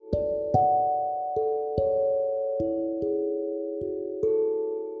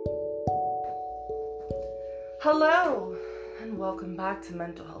Hello, and welcome back to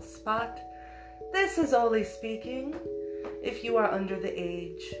Mental Health Spot. This is Oli speaking. If you are under the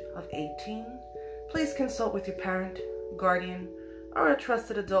age of 18, please consult with your parent, guardian, or a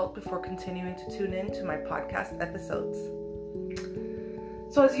trusted adult before continuing to tune in to my podcast episodes.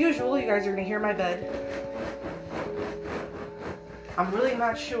 So as usual, you guys are going to hear my bed. I'm really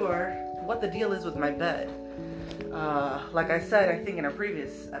not sure what the deal is with my bed. Like I said, I think in a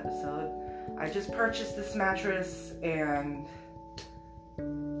previous episode, I just purchased this mattress and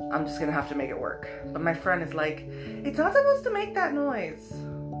I'm just gonna have to make it work. But my friend is like, it's not supposed to make that noise.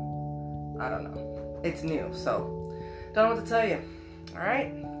 I don't know. It's new, so don't know what to tell you.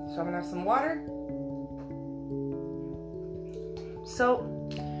 Alright, so I'm gonna have some water. So,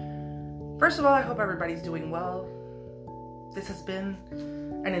 first of all, I hope everybody's doing well. This has been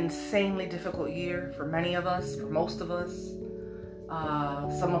an insanely difficult year for many of us, for most of us.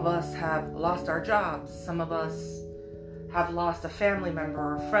 Some of us have lost our jobs. Some of us have lost a family member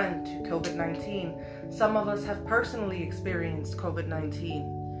or a friend to COVID-19. Some of us have personally experienced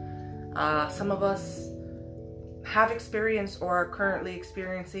COVID-19. Some of us have experienced or are currently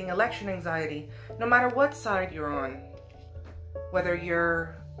experiencing election anxiety. No matter what side you're on, whether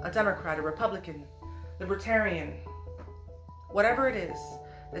you're a Democrat, a Republican, Libertarian, whatever it is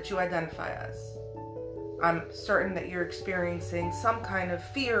that you identify as, I'm certain that you're experiencing some kind of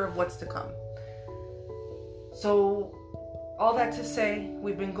fear of what's to come. So, all that to say,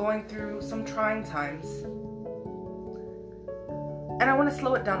 we've been going through some trying times. And I want to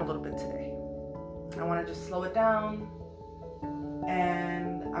slow it down a little bit today. I want to just slow it down.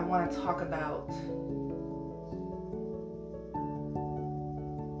 And I want to talk about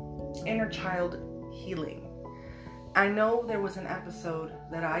inner child healing. I know there was an episode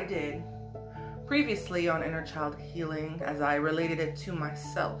that I did previously on inner child healing as I related it to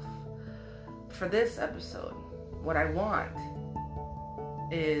myself. For this episode, what I want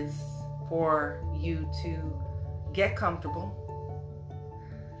is for you to get comfortable.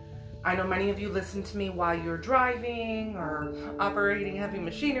 I know many of you listen to me while you're driving or operating heavy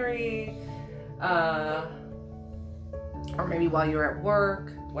machinery, or maybe while you're at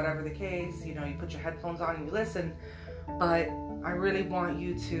work, whatever the case, you put your headphones on and you listen. But I really want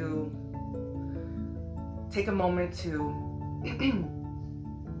you to take a moment to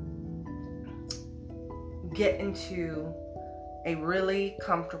get into a really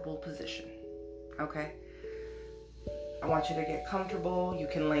comfortable position, okay? I want you to get comfortable. You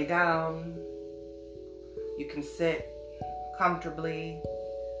can lay down. You can sit comfortably,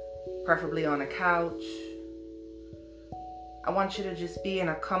 preferably on a couch. I want you to just be in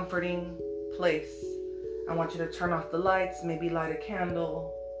a comforting place. I want you to turn off the lights, maybe light a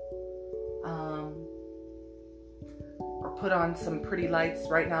candle, or put on some pretty lights.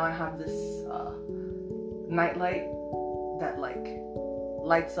 Right now I have this night light that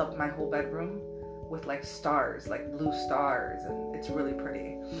lights up my whole bedroom with stars, blue stars, and it's really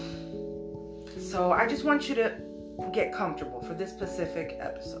pretty. So I just want you to get comfortable for this specific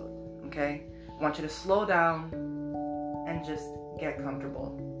episode, okay? I want you to slow down and just get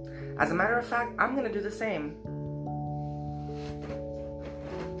comfortable. As a matter of fact, I'm going to do the same.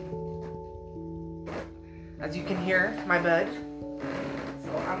 As you can hear, my bed.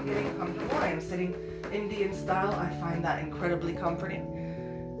 So I'm getting comfortable. I am sitting Indian style. I find that incredibly comforting.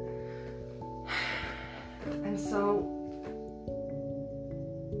 And so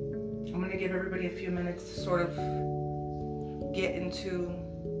I'm going to give everybody a few minutes to sort of get into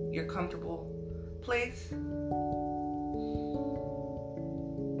your comfortable place.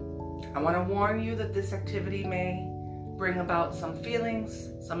 I want to warn you that this activity may bring about some feelings,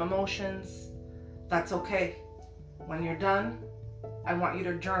 some emotions. That's okay. When you're done, I want you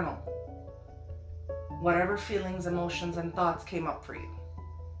to journal whatever feelings, emotions, and thoughts came up for you.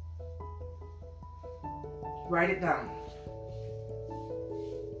 Write it down.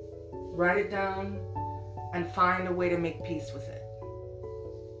 Write it down and find a way to make peace with it.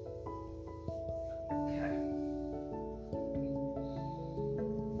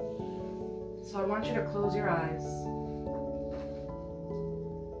 So I want you to close your eyes.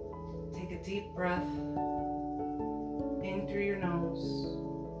 Take a deep breath in through your nose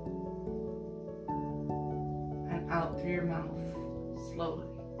and out through your mouth slowly.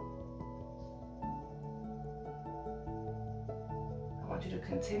 I want you to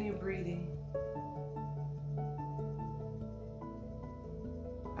continue breathing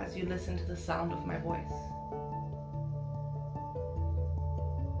as you listen to the sound of my voice.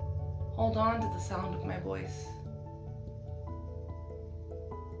 Hold on to the sound of my voice,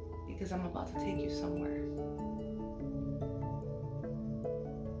 because I'm about to take you somewhere.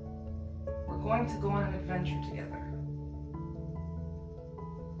 We're going to go on an adventure together.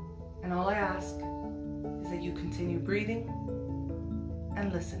 And all I ask is that you continue breathing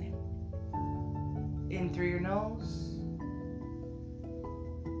and listening. In through your nose,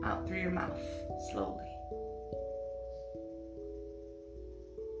 out through your mouth, slowly.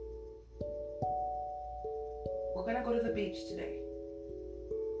 We're gonna go to the beach today.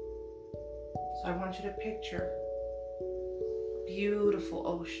 So I want you to picture a beautiful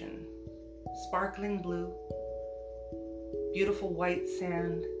ocean, sparkling blue, beautiful white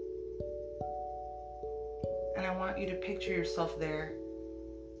sand. And I want you to picture yourself there,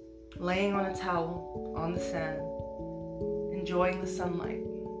 laying on a towel on the sand, enjoying the sunlight.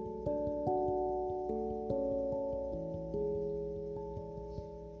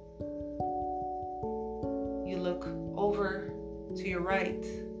 You look over to your right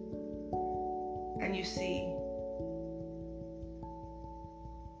and you see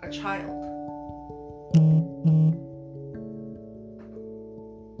a child.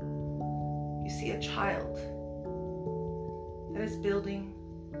 You see a child that is building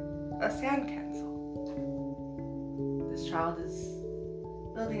a sandcastle. This child is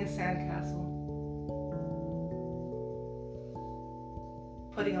building a sandcastle,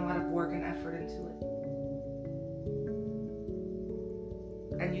 putting a lot of work and effort into it.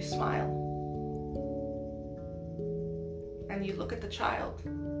 And you smile. And you look at the child.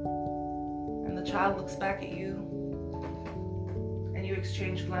 And the child looks back at you. And you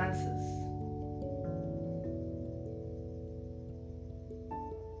exchange glances.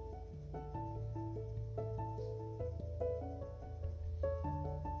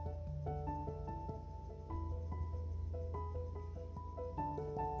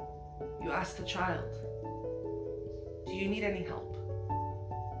 You ask the child, do you need any help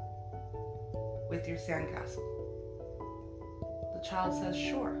with your sandcastle? The child says,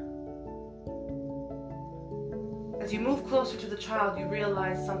 sure. As you move closer to the child, you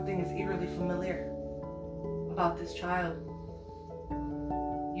realize something is eerily familiar about this child.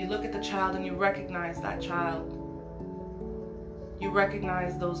 You look at the child and you recognize that child. You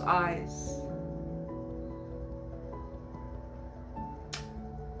recognize those eyes.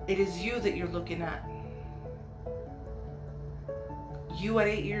 It is you that you're looking at. You at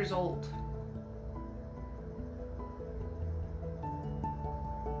 8 years old.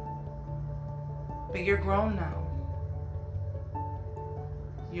 But you're grown now.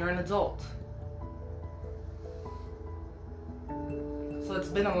 You're an adult. So it's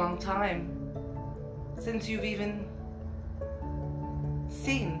been a long time since you've even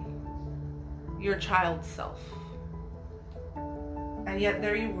seen your child self. And yet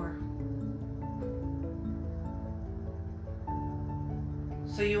there you were.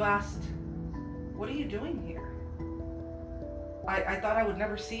 So you asked, what are you doing here? I thought I would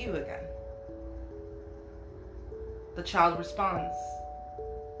never see you again. The child responds,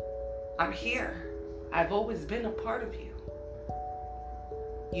 I'm here. I've always been a part of you.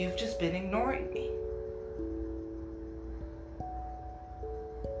 You've just been ignoring me.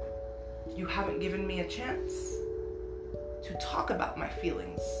 You haven't given me a chance to talk about my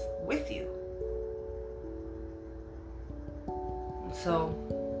feelings with you. And so,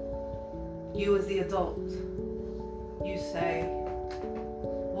 you as the adult, you say,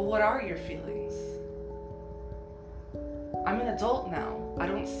 well, what are your feelings? I'm an adult now. I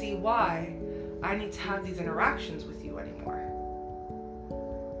don't see why I need to have these interactions with you anymore.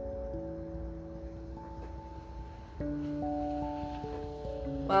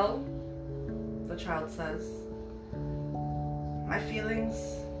 Well, the child says, my feelings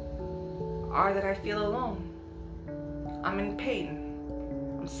are that I feel alone. I'm in pain.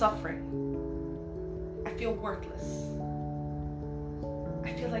 I'm suffering. I feel worthless.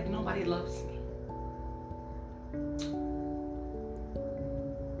 I feel like nobody loves me.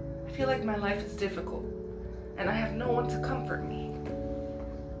 I feel like my life is difficult and I have no one to comfort me.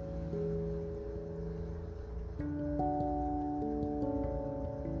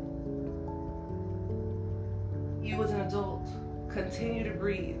 You as an adult, continue to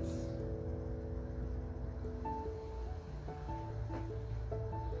breathe.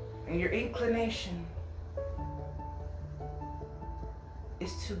 And your inclination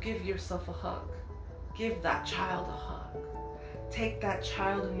is to give yourself a hug. Give that child a hug. Take that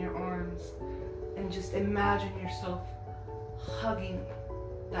child in your arms and just imagine yourself hugging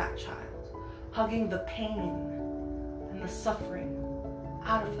that child. Hugging the pain and the suffering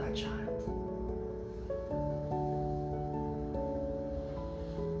out of that child.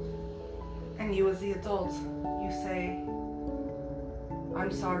 And you as the adult, you say,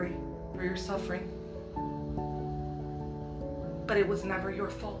 I'm sorry for your suffering, but it was never your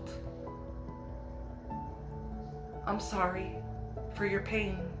fault. I'm sorry for your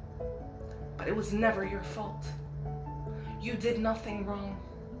pain, but it was never your fault. You did nothing wrong.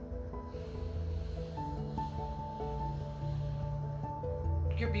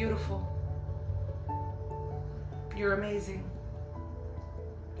 You're beautiful. You're amazing.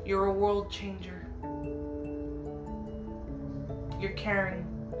 You're a world changer. You're caring.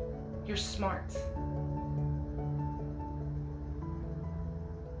 You're smart.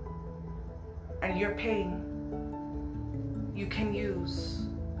 And your pain you can use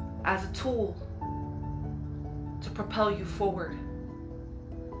as a tool to propel you forward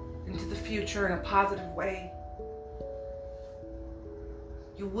into the future in a positive way.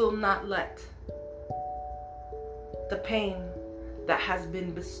 You will not let the pain that has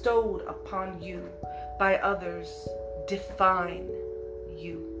been bestowed upon you by others define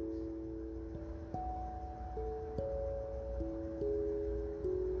you.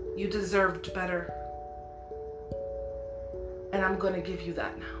 You deserved better. And I'm going to give you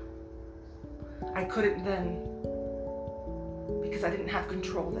that now. I couldn't then because I didn't have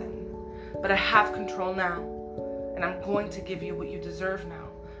control then. But I have control now. And I'm going to give you what you deserve now.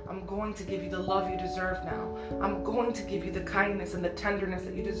 I'm going to give you the love you deserve now. I'm going to give you the kindness and the tenderness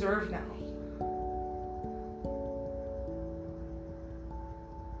that you deserve now.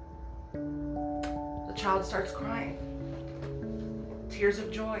 The child starts crying. Tears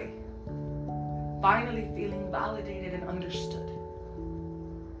of joy. Finally feeling validated and understood.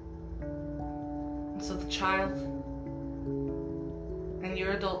 And so the child and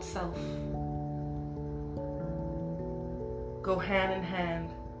your adult self go hand in hand,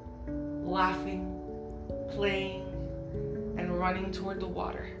 laughing, playing, and running toward the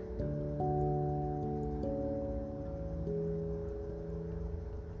water.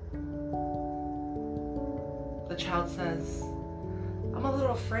 The child says, I'm a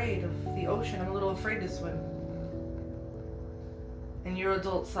little afraid of the ocean. I'm a little afraid to swim. And your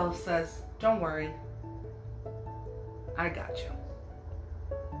adult self says, don't worry. I got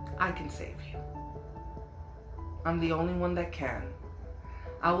you. I can save you. I'm the only one that can.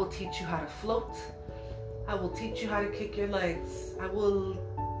 I will teach you how to float. I will teach you how to kick your legs. I will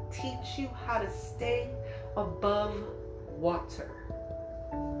teach you how to stay above water.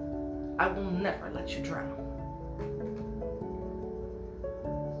 I will never let you drown.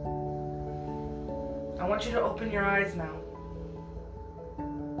 I want you to open your eyes now.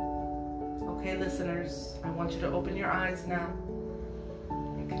 Okay, listeners, I want you to open your eyes now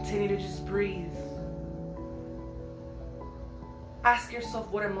and continue to just breathe. Ask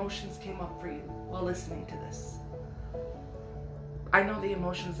yourself what emotions came up for you while listening to this. I know the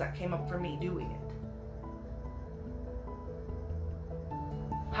emotions that came up for me doing it.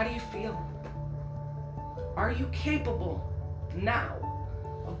 How do you feel? Are you capable now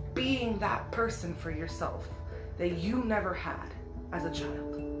of being that person for yourself that you never had as a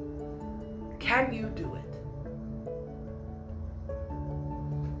child? Can you do it?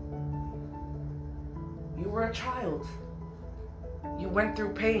 You were a child. You went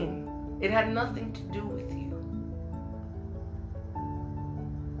through pain. It had nothing to do with you.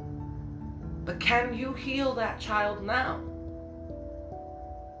 But can you heal that child now?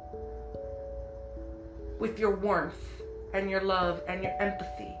 With your warmth and your love and your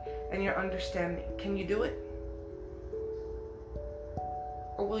empathy and your understanding. Can you do it?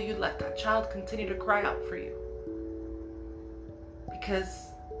 Or will you let that child continue to cry out for you? Because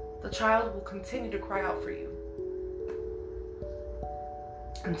the child will continue to cry out for you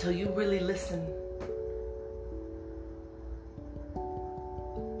until you really listen.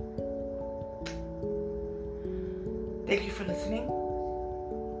 Thank you for listening.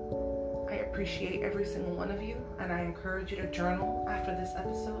 I appreciate every single one of you, and I encourage you to journal after this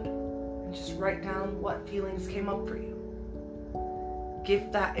episode and just write down what feelings came up for you.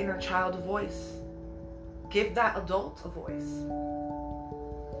 Give that inner child a voice. Give that adult a voice.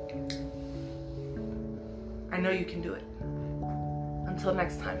 I know you can do it. Until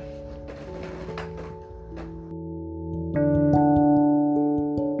next time.